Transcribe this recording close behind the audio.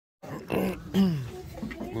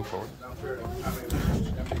move forward. Not fair to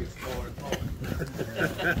have gets taller and taller.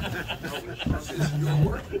 This is your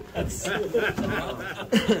work.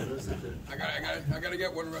 I gotta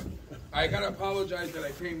get one right. I gotta apologize that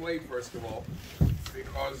I came late, first of all,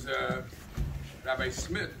 because Rabbi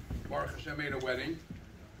Smith, Baruch Hashem, made a wedding,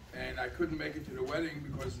 and I couldn't make it to the wedding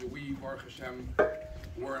because we, Baruch Hashem,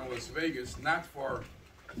 were in Las Vegas, not for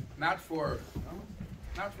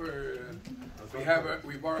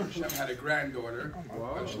we Baruch Hashem had a granddaughter.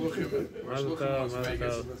 We're Shluchim Las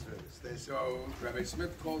Vegas. So Rabbi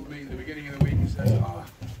Smith called me in the beginning of the week and said,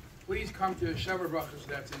 please come to Shavuot Brachos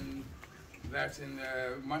that's in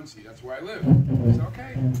Muncie. That's where I live. I said,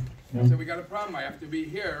 okay. I said, we got a problem. I have to be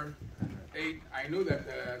here 8. I knew that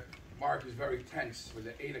Mark is very tense with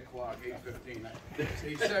the 8 o'clock, 8:15. So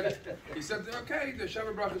he said, okay, the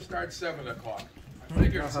Shavuot Brachos starts 7 o'clock. I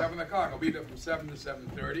figured 7 o'clock. I'll be there from 7 to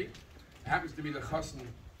 7:30. It happens to be the chassan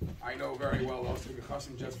I know very well. Also, the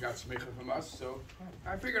chassan just got smicha from us, so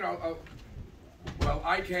I figured well,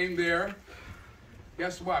 I came there.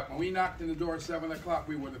 Guess what? When we knocked on the door at 7 o'clock,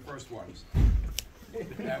 we were the first ones.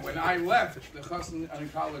 And when I left, the chassan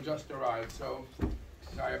and Kala just arrived. So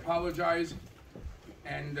I apologize.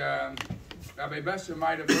 And Rabbi Besser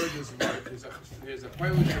might have heard this word. There's a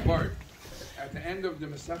Polish word. At the end of the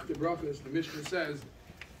Masechta Brachos, the Mishnah says,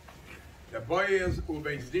 the Boaz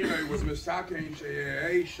ubeis dinai was misakein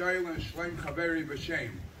sheyei shoyl and shleim chaveri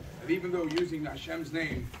b'shem. And even though using Hashem's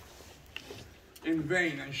name in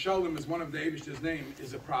vain, and Shalom is one of the Eibishter's name,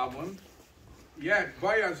 is a problem, yet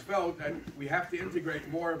Boaz felt that we have to integrate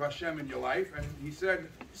more of Hashem in your life, and he said,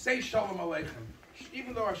 say Shalom Aleichem.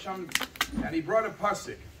 Even though Hashem, and he brought a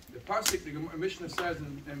passaic. The passaic, the Mishnah says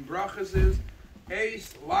in Brachos is,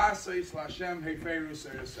 Eis laseis Lashem heferu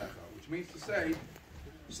seresecha, which means to say,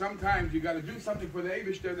 sometimes you got to do something for the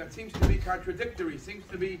Eibishter that seems to be contradictory, seems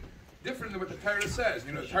to be different than what the Torah says.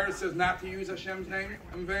 You know, the Torah says not to use Hashem's name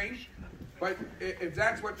in vain, but if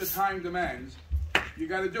that's what the time demands, you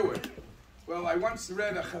got to do it. Well, I once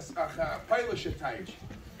read a Polish text.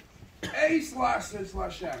 Eis laseis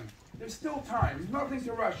Lashem. There's still time. There's nothing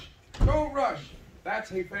to rush. Don't rush. That's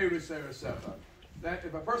heferu seresecha. That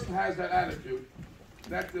if a person has that attitude,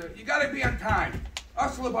 that you got to be on time.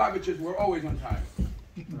 Us Lubavitchers, we're always on time.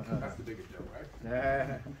 That's the biggest joke,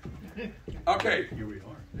 right? Okay. Here we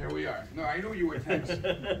are. Here we are. No, I knew you were tense,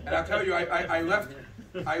 and I'll tell you, I left.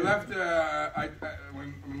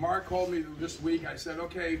 When Mark called me this week, I said,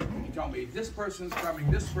 okay. He told me this person's coming,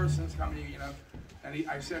 you know. And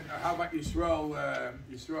I said, how about Yisrael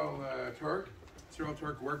Turk? Yisrael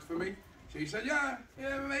Turk worked for me. So he said, yeah,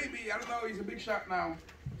 maybe. I don't know. He's a big shot now.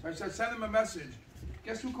 So I said, send him a message.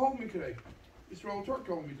 Guess who called me today? Yisrael Turk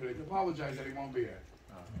called me today to apologize that he won't be here.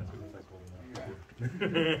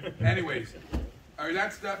 Yeah. Anyways, all right,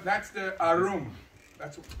 that's the Arum.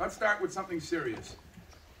 Let's start with something serious.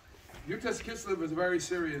 Yutas Kislev is a very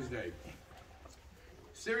serious day.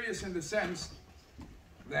 Serious in the sense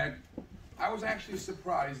that I was actually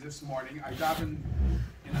surprised this morning. I davened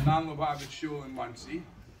in a non-Lubavitch shul in Muncie.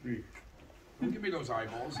 Don't give me those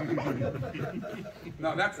eyeballs.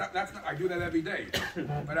 No, that's not. I do that every day.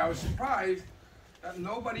 But I was surprised that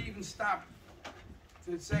nobody even stopped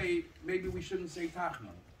to say maybe we shouldn't say Tachna.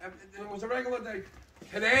 It was a regular day.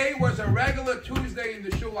 Today was a regular Tuesday in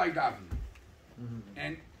the shul I davened.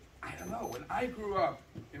 And I don't know. When I grew up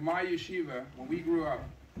in my yeshiva, when we grew up,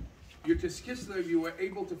 Yutas Kislev, you were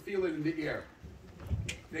able to feel it in the air.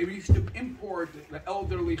 They used to import the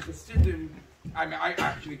elderly Hasidim. I mean, I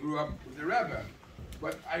actually grew up with the Rebbe,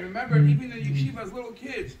 but I remember even in yeshiva as little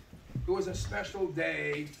kids, it was a special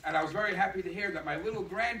day, and I was very happy to hear that my little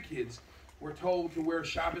grandkids were told to wear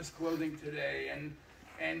Shabbos clothing today,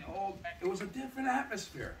 and all. It was a different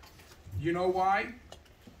atmosphere. You know why?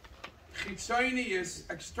 Chitzonius,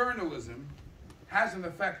 externalism, has an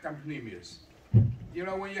effect on pneumius. You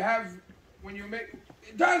know, when you make,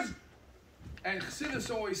 it does. And Chassidus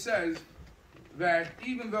always says that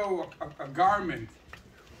even though a garment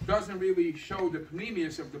doesn't really show the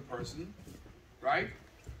pneumius of the person, right?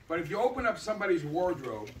 But if you open up somebody's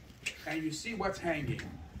wardrobe and you see what's hanging,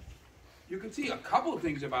 you can see a couple of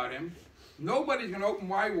things about him. Nobody's going to open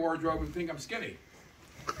my wardrobe and think I'm skinny.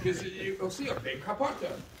 Because you'll see a big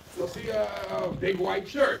kapata. You'll see a big white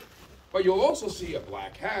shirt. But you'll also see a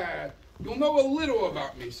black hat. You'll know a little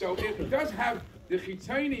about me. So it does have, the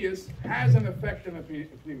chitonius has an effect on the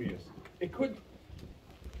pneumius. It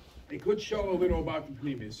could show a little about the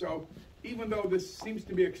pneumius. So even though this seems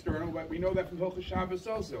to be external, but we know that from Hilchos Shabbos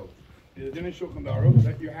also, the Din Shulchan Aruch,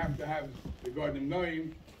 that you have to have the Garden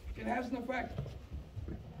Noim, it has an effect.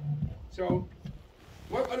 So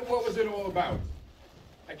what was it all about?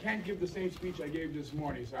 I can't give the same speech I gave this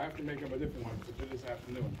morning, so I have to make up a different one for this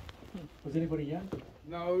afternoon. Was anybody here?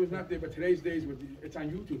 No, it was not there, but today's days, it's on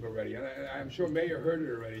YouTube already. And I'm sure Mayor heard it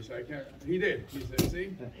already, so I can't. He did. He said,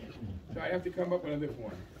 see? So I have to come up with a different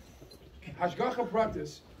one. Hashgacha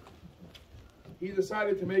Pratis, he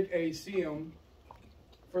decided to make a siyum.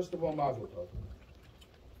 First of all, Mazel Tov.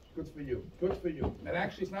 Good for you. Good for you. And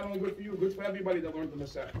actually, it's not only good for you, good for everybody that learned the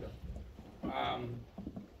Masechta.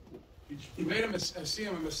 He made a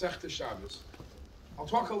siyum in Masechta Shabbos. I'll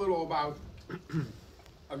talk a little about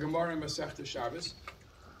a Gemara in Masechta Shabbos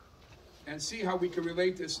and see how we can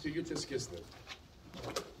relate this to Yutas Kislev.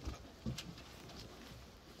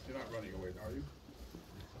 You're not running away, are you?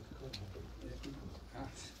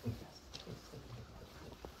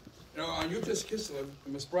 You know, on Yutas Kislev,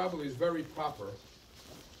 the Misprabli is very proper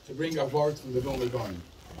to bring a vart from the Vilna Gaon.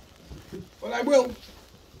 But I will.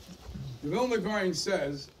 The Vilna Gaon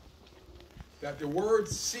says that the word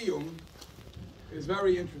siyum is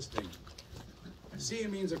very interesting.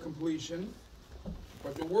 Siyum means a completion,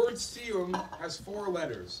 but the word siyum has 4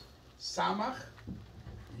 letters: samach,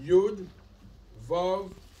 yud,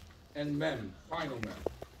 vav, and mem, final mem.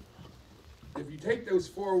 If you take those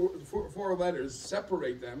four letters,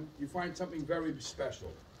 separate them, you find something very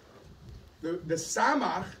special. The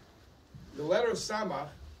samach, the letter samach,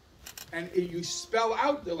 and you spell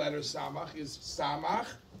out the letter samach, is samach,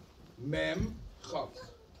 mem, chav.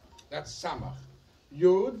 That's samach.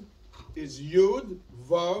 Yud is yud,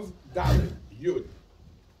 vav, dalet. Yud.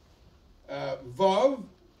 Vav,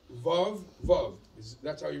 vav, vav.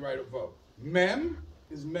 That's how you write it, vav. Mem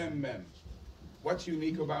is mem, mem. What's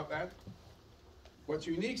unique about that? What's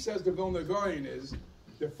unique, says the Vilna Gaon, is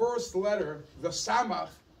the first letter, the samach,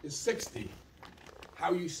 is 60.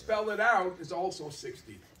 How you spell it out is also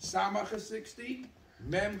 60. Samach is 60,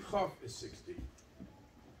 mem chav is 60.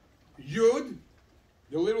 Yud,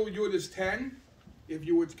 the little yud is 10. If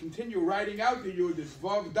you would continue writing out the yud, is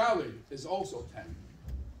vav dalid, is also 10.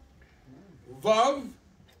 Vav,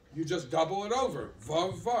 you just double it over.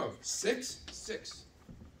 Vav, vav. 6, 6.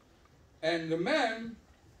 And the mem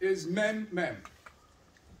is mem, mem.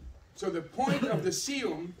 So the point of the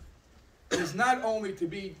siyum is not only to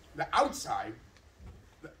be the outside,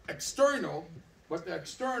 the external, but the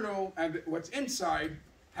external and what's inside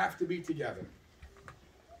have to be together.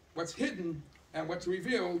 What's hidden and what's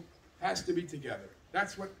revealed has to be together.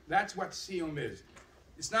 That's what siyum is.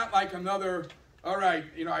 It's not like another, all right,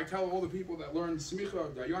 you know, I tell all the people that learn smicha or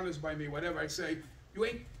dayanis by me, whatever, I say, you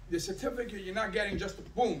ain't, the certificate, you're not getting just a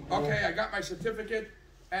boom. Okay, I got my certificate,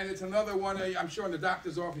 and it's another one. I'm sure in the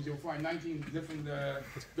doctor's office you'll find 19 different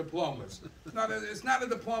diplomas. It's not a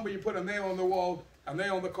diploma you put a nail on the wall, a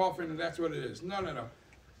nail in the coffin, and that's what it is. No, no, no.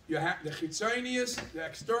 You have the chitzonius, the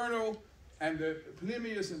external, and the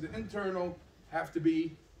pneumius and the internal have to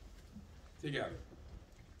be together.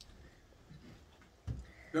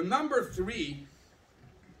 The number 3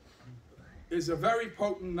 is a very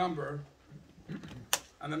potent number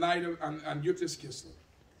on the night of on Yutas Kislev,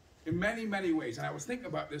 in many, many ways. And I was thinking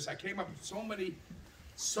about this. I came up with so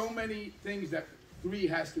many things that 3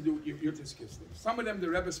 has to do with Yutas Kislev. Some of them the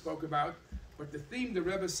Rebbe spoke about, but the theme the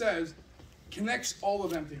Rebbe says connects all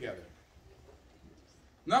of them together.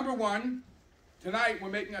 Number 1, tonight we're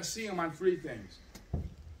making a siyum on 3 things.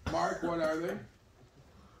 Mark, what are they?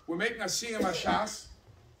 We're making a siyum on Shas.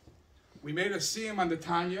 We made a siyum on the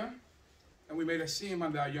Tanya, and we made a siyum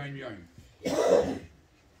on the Ayon Yon.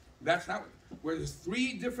 That's not where there's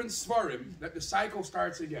 3 different svarim that the cycle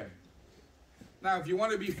starts again. Now, if you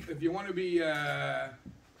want to be,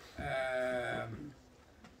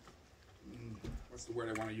 what's the word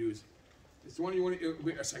I want to use? It's the one you want to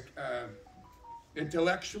be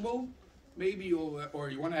intellectual. Maybe you'll, or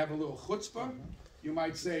you want to have a little chutzpah. You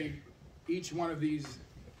might say each one of these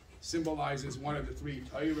symbolizes one of the 3,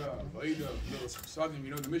 Torah, Avodah, Milas Chasadim.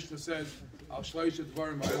 You know, the Mishnah says, Al Shleishet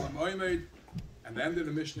Dvarim Ha'olam Oimed. And the end of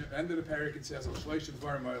the Mishnah, end of the parak, it says, Al Shleishet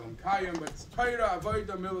Dvarim Ha'olam Kayim, but it's Torah,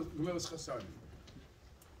 Avodah, Milas Chasadim.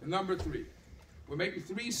 The number 3. We're making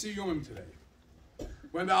 3 siyumim today.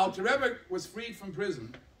 When the Alter Rebbe was freed from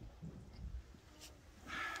prison,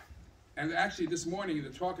 and actually this morning, in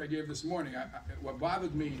the talk I gave this morning, what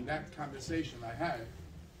bothered me in that conversation I had,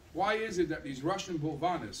 why is it that these Russian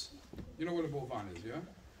bulvanis, you know what a bulvan is, yeah?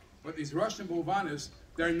 But these Russian bulvanis,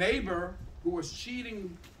 their neighbor who was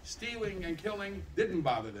cheating, stealing, and killing didn't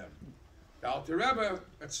bother them. The Alter Rebbe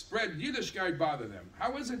that spread Yiddishkeit bothered them.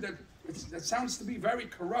 How is it that that sounds to be very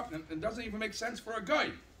corrupt and doesn't even make sense for a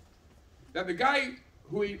guy? That the guy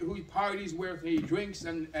who he parties with, he drinks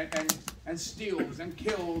and steals and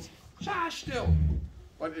kills, still.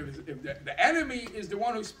 But if the enemy is the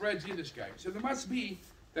one who spreads Yiddishkeit, so there must be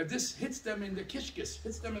that this hits them in the kishkis,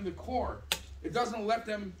 hits them in the core. It doesn't let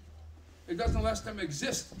them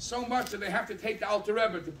exist so much that they have to take the Alter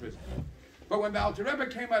Rebbe to prison. But when the Alter Rebbe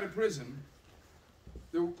came out of prison,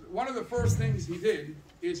 one of the first things he did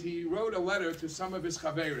is he wrote a letter to some of his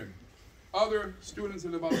chaverim, other students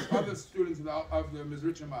of the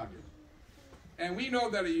Mizritcha Magid. And we know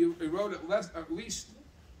that he wrote at least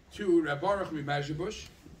to Reb Baruch Mimezhebush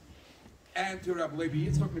and to Reb Levi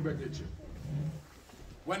Yitzchak Miberditcher.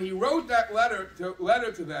 When he wrote that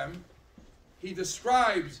letter to them, he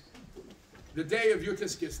describes the day of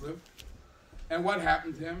Yutas Kislev and what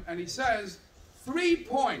happened to him, and he says 3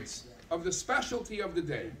 points of the specialty of the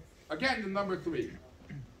day. Again, the number 3.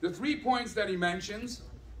 The 3 points that he mentions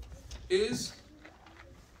is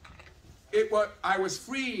I was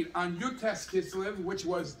freed on Yutas Kislev, which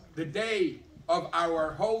was the day of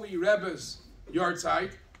our holy Rebbe's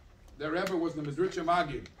yahrzeit. The Rebbe was the Mizritcha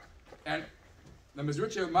Magid, and the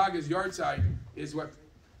Mizritcha Magid's yahrzeit is what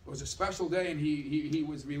was a special day, and he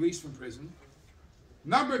was released from prison.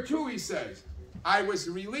 Number 2, he says, I was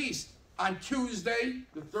released on Tuesday,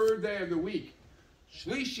 the 3rd day of the week.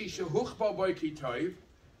 Shlishi shehuchba boy kitayv.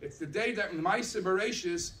 It's the day that in Ma'aseh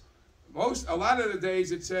Bereishis, a lot of the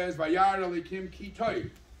days it says Vayar Elikim kitayv.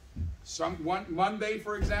 Monday,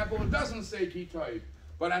 for example, it doesn't say kitayv,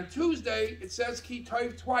 but on Tuesday it says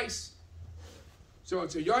kitayv twice. So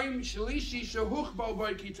it's a Yom Shlishi shehuchba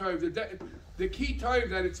boy kitayv. The kitayv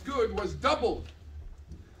that it's good was doubled,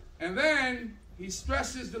 and then he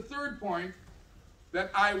stresses the 3rd point, that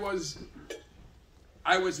I was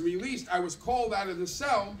released, I was called out of the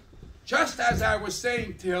cell, just as I was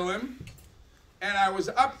saying Tehillim, and I was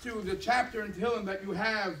up to the chapter in Tehillim that you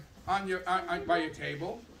have by your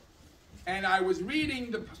table, and I was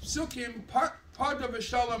reading the Psukim, Pada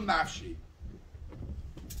V'Shalom Nafshi,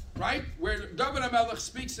 right? Where David HaMelech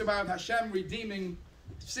speaks about Hashem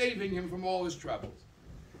saving him from all his troubles.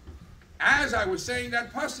 As I was saying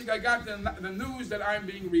that pasuk, I got the news that I'm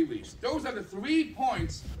being released. Those are the 3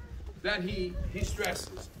 points that he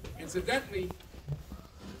stresses. Incidentally,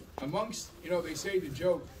 amongst, they say the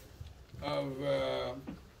joke of the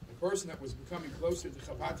person that was becoming closer to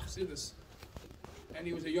Chabad Chassidus, and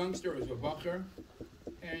he was a youngster, he was a bacher,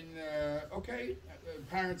 and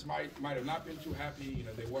parents might have not been too happy,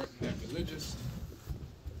 they weren't that religious.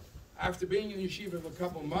 After being in yeshiva for a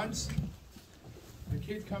couple months, the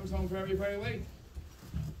kid comes home very, very late.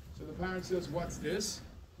 So the parent says, what's this?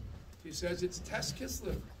 He says, it's Tes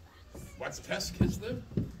Kislev. What's Tes Kislev?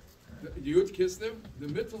 Yud Kislev, the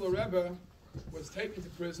Mittler Rebbe, was taken to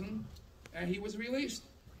prison, and he was released.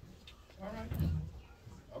 All right.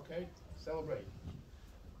 Okay, celebrate.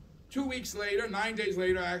 2 weeks later, 9 days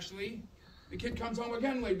later actually, the kid comes home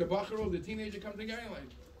again late. The bachar, the teenager, comes again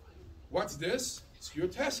late. What's this? It's your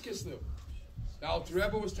Tes Kislev. The Alter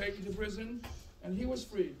Rebbe was taken to prison, and he was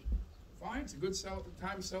freed. Fine, it's a good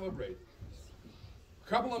time to celebrate. A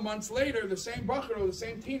couple of months later, the same bachar, the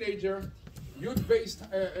same teenager, youth-based,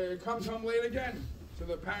 comes home late again. So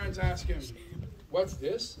the parents ask him, what's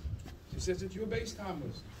this? He says, it's your base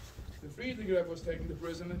Tammuz. The Friedrich Rebbe was taken to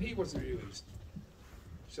prison, and he was released.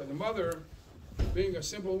 So the mother, being a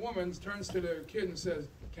simple woman, turns to the kid and says,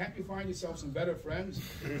 can't you find yourself some better friends?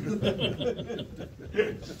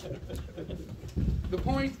 The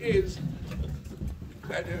point is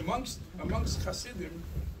that amongst Hasidim,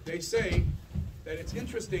 they say that it's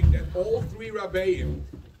interesting that all 3 Rabbeim,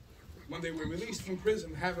 when they were released from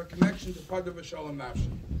prison, have a connection to Pada V'Shalom Nafshi.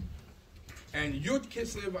 And Yud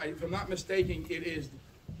Kislev, if I'm not mistaken, it is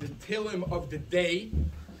the Tehillim of the day,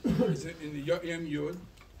 is in the Yom Yud.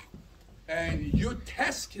 And Yud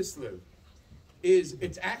Tes Kislev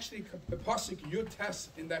it's actually the pasuk Yud Tes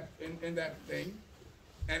in that thing,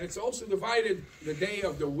 and it's also divided the day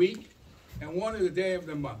of the week and one of the day of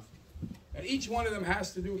the month, and each one of them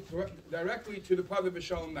has to do directly to the Pada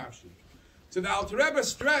V'Shalom Nafshi. So the Alter Rebbe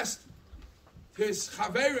stressed his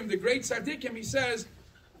Chaverim, the great Tzaddikim. He says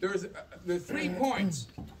there's the 3 points.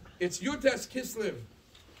 It's Yud Tes Kislev,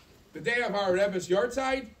 the day of our Rebbe's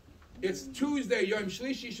yahrzeit. It's Tuesday, Yom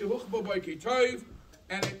Shlishi Shehuchbo Boy Kitov,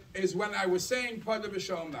 and it is when I was saying Pada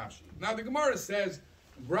V'Shalom Nafshi. Now the Gemara says,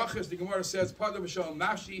 Brachas, the Gemara says Pada V'Shalom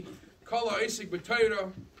Nafshi, Kol Ha'isik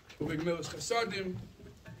B'Torah, U'B'Gemilas Chasadim,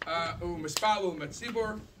 U'Mispal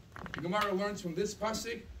U'Metzibor. The Gemara learns from this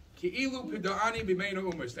pasuk, Ki'ilu Pida'ani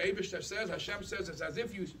B'Meinu Umas. The Eibishter says, Hashem says, it's as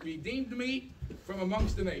if you redeemed me from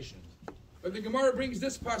amongst the nations. But the Gemara brings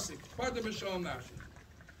this pasuk, Pada V'Shalom Nafshi.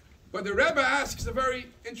 But the Rebbe asks a very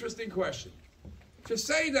interesting question. To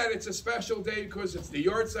say that it's a special day because it's the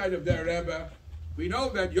yahrzeit of their Rebbe, we know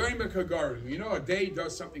that Yom HaKagarim, we know a day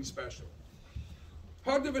does something special.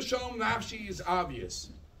 Pada V'Shalom Nafshi is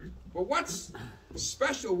obvious. But what's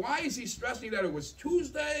special? Why is he stressing that it was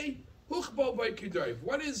Tuesday?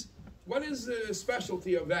 What is the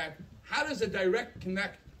specialty of that? How does it direct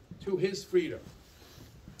connect to his freedom?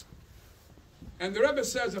 And the Rebbe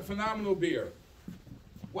says a phenomenal beer.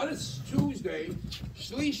 What does Tuesday,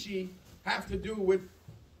 Shlishi, have to do with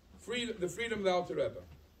the freedom of the Alter Rebbe?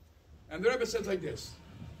 And the Rebbe says like this.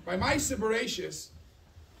 By Ma'aseh Bereshis,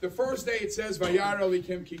 the first day it says, Vayar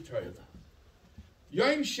Elikim Ki Tov.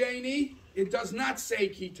 Yom Sheni, it does not say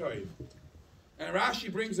Ki Tov. And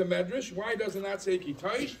Rashi brings a medrash. Why does it not say Ki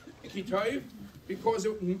Tov? Because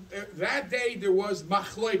that day there was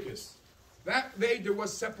machlokes. That day there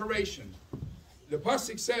was separation. The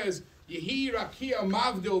pasuk says, Yehi rakia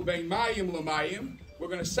mavdil bein mayim l'mayim. We're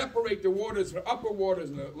going to separate the waters, the upper waters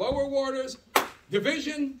and the lower waters.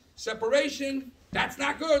 Division, separation. That's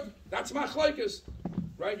not good. That's machlokes,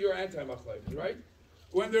 right? You're anti-machlokes, right?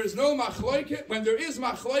 When there's no machlokes, when there is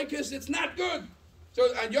machlokes, it's not good. So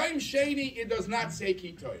on Yom Sheni, it does not say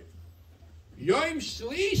Ki Tov. Yom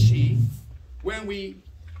Shlishi, when we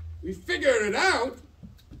figured it out,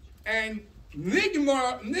 and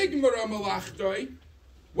Nigmar Malachtoi,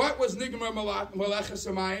 what was Nigmar Malachas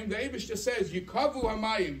Hamayim? The Eibishter says, Yikavu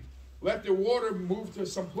Hamayim, let the water move to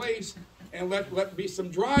some place, and let be some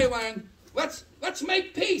dry land. Let's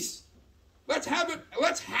make peace. Let's have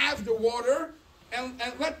the water, and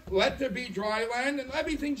let there be dry land, and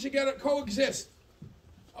everything should coexist.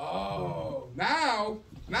 Oh, now,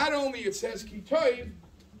 not only it says Ki Tov,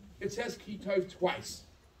 it says Ki Tov twice.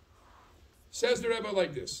 Says the Rebbe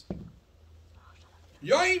like this.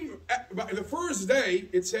 The first day,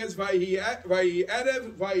 it says Vayi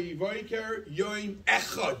Erev, Vayi Voiker, Yom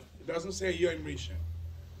Echad. It doesn't say Yom Rishon.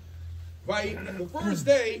 The first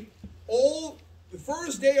day, the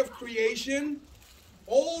first day of creation,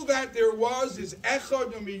 all that there was is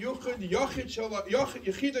Echad Umiyuchad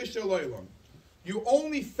Yechidei Shalaylam. You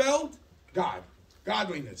only felt God,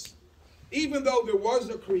 godliness. Even though there was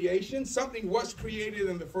a creation, something was created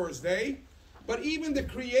in the first day, but even the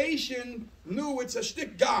creation knew it's a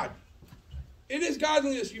shtick God. It is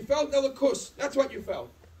godliness. You felt Elikus. That's what you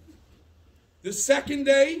felt. The second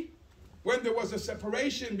day, when there was a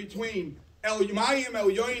separation between Mayim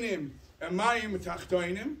Elyonim and Mayim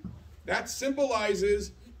Tachtoinim, that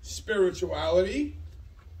symbolizes spirituality,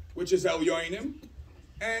 which is Elyonim,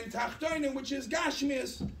 and Tachtoinim, which is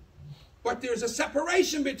Gashmias. But there's a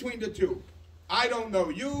separation between the two. I don't know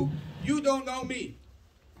you, you don't know me.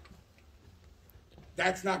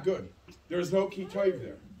 That's not good. There's no Ki Tov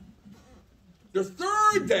there. The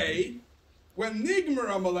third day, when Nigmar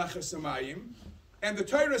Malachas Hamayim, and the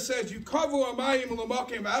Torah says, Yukavu Hamayim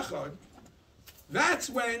L'makim Echad, that's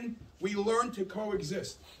when we learn to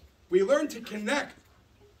coexist. We learn to connect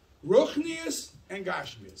Ruchnius and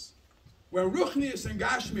Gashmias. When Ruchnius and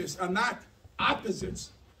Gashmias are not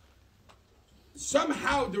opposites,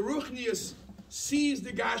 somehow the Ruchnius sees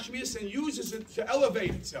the Gashmias and uses it to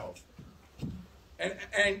elevate itself.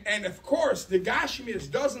 And of course, the Gashmias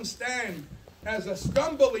doesn't stand as a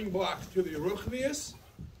stumbling block to the Ruchnius.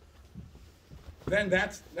 Then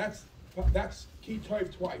that's Ki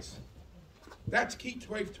Tov twice. That's Ki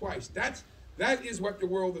Tov twice. That is what the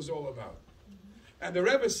world is all about. And the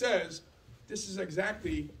Rebbe says, this is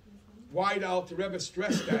exactly why the Alter Rebbe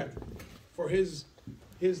stressed that for his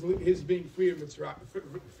being free of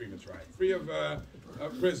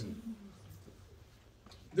prison.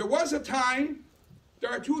 There was a time.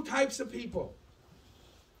 There are two types of people.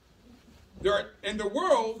 In the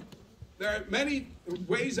world, there are many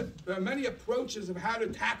ways, there are many approaches of how to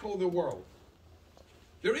tackle the world.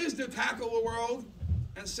 There is to tackle the world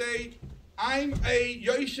and say, I'm a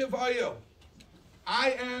Yoshev Ayil.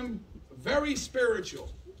 I am very spiritual.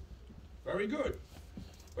 Very good.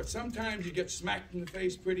 But sometimes you get smacked in the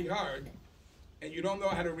face pretty hard and you don't know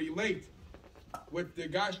how to relate with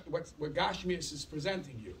what Gashmias is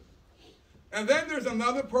presenting you. And then there's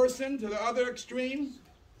another person to the other extreme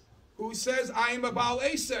who says, I am a Baal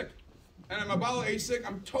Asik. And I'm a Baal Asik.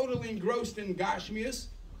 I'm totally engrossed in Gashmias.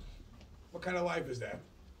 What kind of life is that?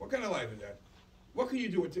 What kind of life is that? What can you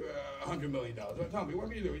do with $100 million? Tell me, what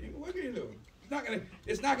can you do? What can you do?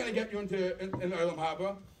 It's not gonna get you into Olam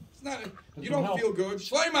Haba. It's not. You don't feel good.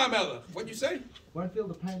 Shlomo Melech. What'd you say? Won't feel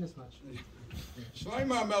the pain as much.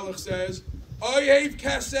 Shlomo Melech says, Oyev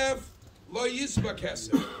kesef, lo yisba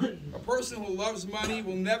kesef. A person who loves money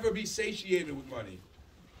will never be satiated with money.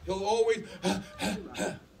 He'll always,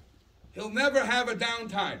 he'll never have a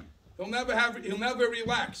downtime. He'll never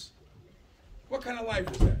relax. What kind of life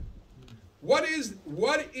is that? What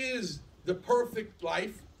is the perfect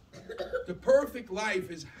life? The perfect life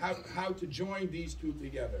is how to join these two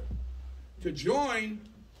together. To join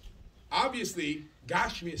obviously,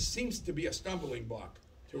 Gashmius seems to be a stumbling block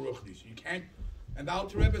to Ruchnius. You can't, and the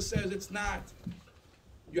Alter Rebbe says it's not.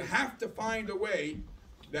 You have to find a way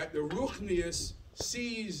that the Ruchnius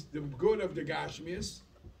sees the good of the Gashmius,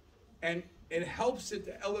 and it helps it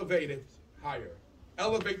to elevate it higher.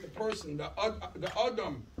 Elevate the person, the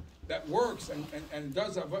Adam that works and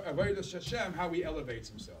does Avodas Hashem, how he elevates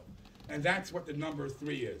himself. And that's what the number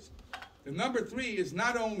 3 is. The number 3 is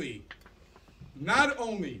not only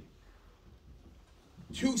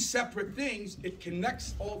 2 separate things, it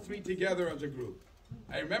connects all 3 together as a group.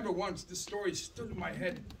 I remember once, this story stood in my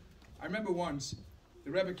head. I remember once,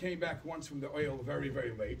 the Rebbe came back once from the oil very,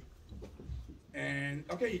 very late. And,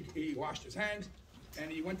 okay, he washed his hands, and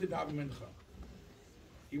he went to Daven Mincha.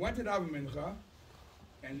 He went to Daven Mincha,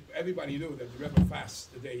 and everybody knew that the Rebbe fasts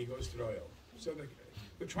the day he goes to the oil. So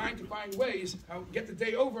we're trying to find ways how to get the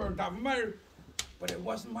day over on Daven Meir, but it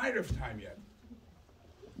wasn't Ma'ariv time yet.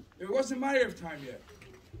 It wasn't Ma'ariv time yet.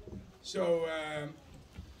 So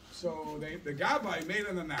the Gabbai made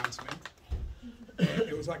an announcement.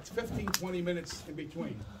 It was like 15, 20 minutes in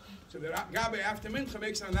between. So the Gabbai after Mincha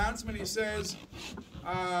makes an announcement. He says,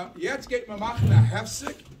 "Jetzt geht man machen a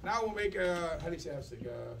hefsek." Now we'll make a, how do you say hefsek?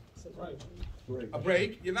 A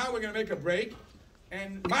break. Now we're going to make a break.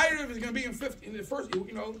 And Ma'ariv is going to be in the first,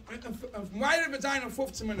 Ma'ariv is in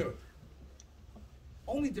 15 minutes.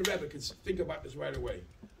 Only the Rebbe could think about this right away.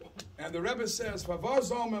 And the Rebbe says,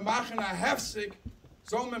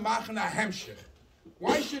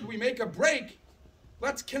 why should we make a break?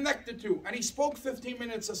 Let's connect the two. And he spoke 15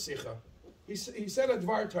 minutes of Sikha. He said a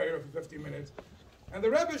Dvar Torah for 15 minutes. And the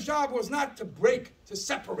Rebbe's job was not to break, to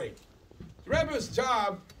separate. The Rebbe's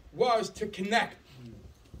job was to connect,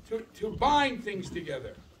 to bind things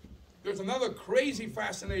together. There's another crazy,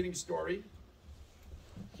 fascinating story.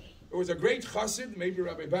 There was a great chassid, maybe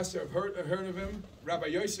Rabbi Besser have heard of him, Rabbi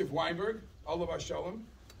Yosef Weinberg, Olav Shalom.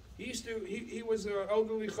 He was an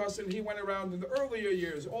elderly chassid. He went around in the earlier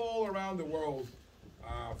years, all around the world,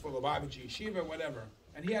 for Lubavitch, Yeshiva, whatever.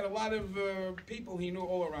 And he had a lot of people he knew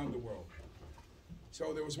all around the world.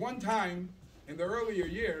 So there was one time in the earlier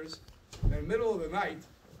years, in the middle of the night,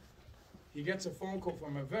 he gets a phone call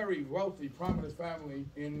from a very wealthy, prominent family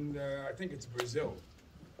in, I think it's Brazil.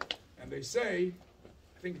 And they say,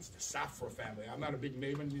 I think it's the Safra family. I'm not a big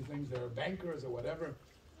name in these things. They're bankers or whatever.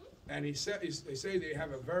 And they say they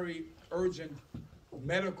have a very urgent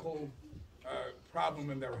medical problem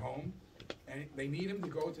in their home. And they need him to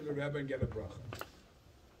go to the Rebbe and get a bracha.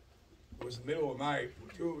 It was the middle of the night,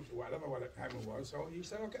 2, I don't know what time it was. So he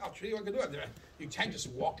said, okay, I'll show you what I can do. You can't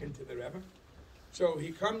just walk into the Rebbe. So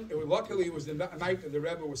he comes, luckily it was the night that the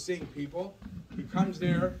Rebbe was seeing people. He comes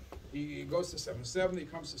there, he goes to 770, he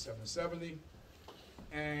comes to 770.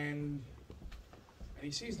 And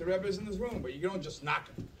he sees the Rebbe's in his room, but you don't just knock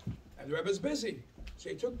him. And the Rebbe's busy. So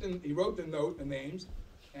he wrote the note, the names,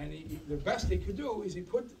 and the best he could do is he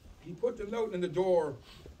put the note in the door,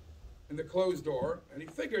 in the closed door, and he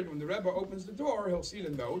figured when the Rebbe opens the door, he'll see the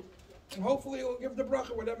note, and hopefully he'll give the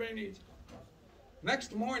bracha, whatever he needs.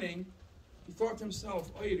 Next morning, he thought to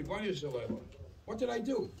himself, what did I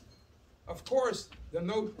do? Of course, the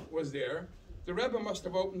note was there. The Rebbe must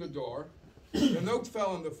have opened the door. The note fell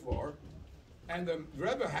on the floor, and the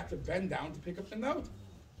Rebbe had to bend down to pick up the note.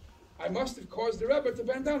 I must have caused the Rebbe to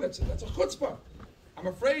bend down. That's a chutzpah. I'm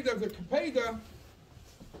afraid of the kapeda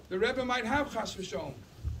the Rebbe might have chas v'sholom.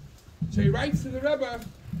 So he writes to the Rebbe,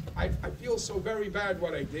 I feel so very bad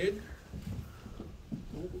what I did.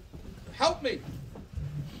 Help me.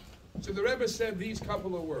 So the Rebbe said these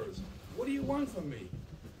couple of words. What do you want from me?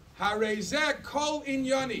 Harezeh kol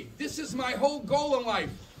inyani. This is my whole goal in life.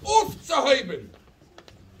 Uf tzahibin.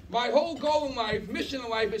 My whole goal in life, mission in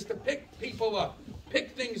life, is to pick people up.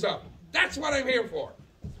 Pick things up. That's what I'm here for.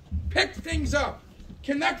 Pick things up.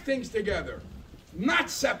 Connect things together. Not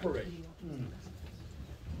separate.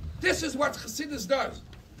 This is what Chassidus does.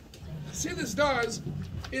 Chassidus does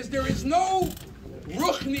is there is no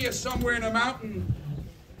Ruchniya somewhere in a mountain,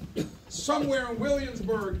 somewhere in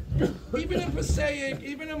Williamsburg, even in Passaic,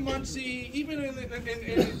 even in Muncie, even in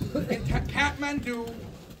Kathmandu.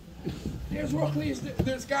 There's Ruchnias,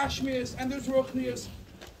 there's Gashmias, and there's Ruchnias.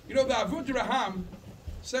 You know, the Avud Raham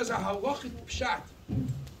says a halachic pshat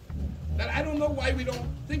that I don't know why we don't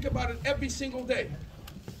think about it every single day.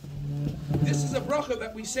 This is a bracha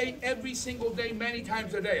that we say every single day, many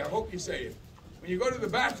times a day. I hope you say it. When you go to the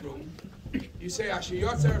bathroom, you say Asher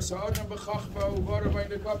Yotzer Sa'odam B'chachva Uvara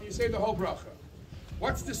B'in Cup. You say the whole bracha.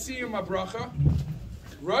 What's the siyum of bracha?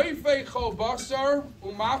 Roifei Chol Basar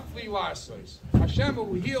Umafli Lasos. Hashem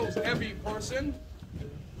who heals every person,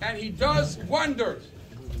 and He does wonders.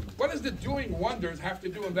 What does the doing wonders have to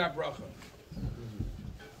do with that bracha?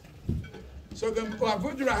 So the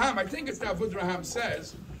Avud Raham, I think it's the Avud Raham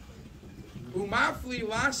says, Umafli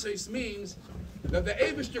Lasis means that the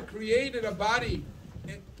Eibishter created a body.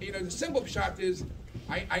 You know, the simple pshat is,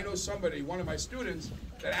 I know somebody, one of my students,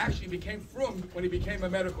 that actually became frum when he became a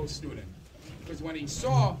medical student. Because when he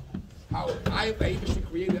saw how the Eibishter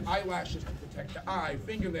created eyelashes to protect the eye,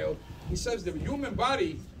 fingernail, he says the human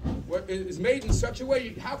body is made in such a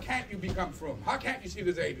way, how can't you become frum? How can't you see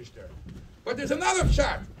this Eibishter? But there's another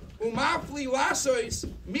pshat. Umafli Lasos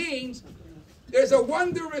means there's a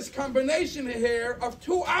wondrous combination here of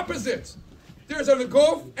two opposites. There's a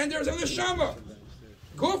guf and there's a neshama.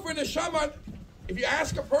 Guf and neshama, if you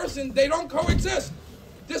ask a person, they don't coexist.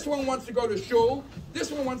 This one wants to go to shul,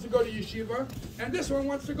 this one wants to go to yeshiva, and this one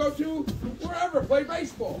wants to go to wherever, play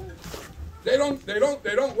baseball. They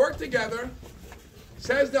don't work together.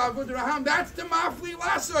 Says the Avud Raham, that's the Mafli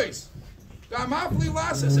Lasos. The Mafli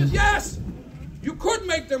Lasos says, yes, you could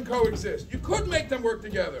make them coexist. You could make them work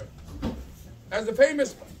together. As the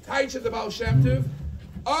famous Taich of the Baal Shem Tov,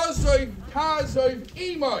 Azoiv Kazoiv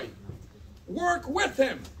Imoy. Work with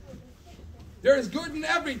him. There is good in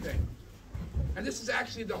everything. And this is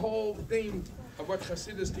actually the whole theme of what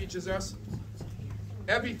Chassidus teaches us.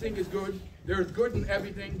 Everything is good. There is good in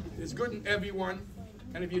everything. There's good in everyone.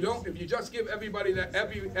 And if you just give everybody and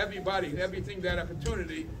everything that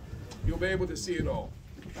opportunity, you'll be able to see it all.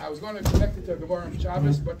 I was going to connect it to Gemara and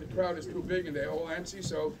Shabbos, but the crowd is too big and they're all antsy,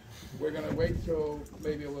 so we're going to wait till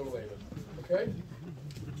maybe a little later. Okay?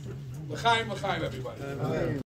 L'chaim, l'chaim, everybody.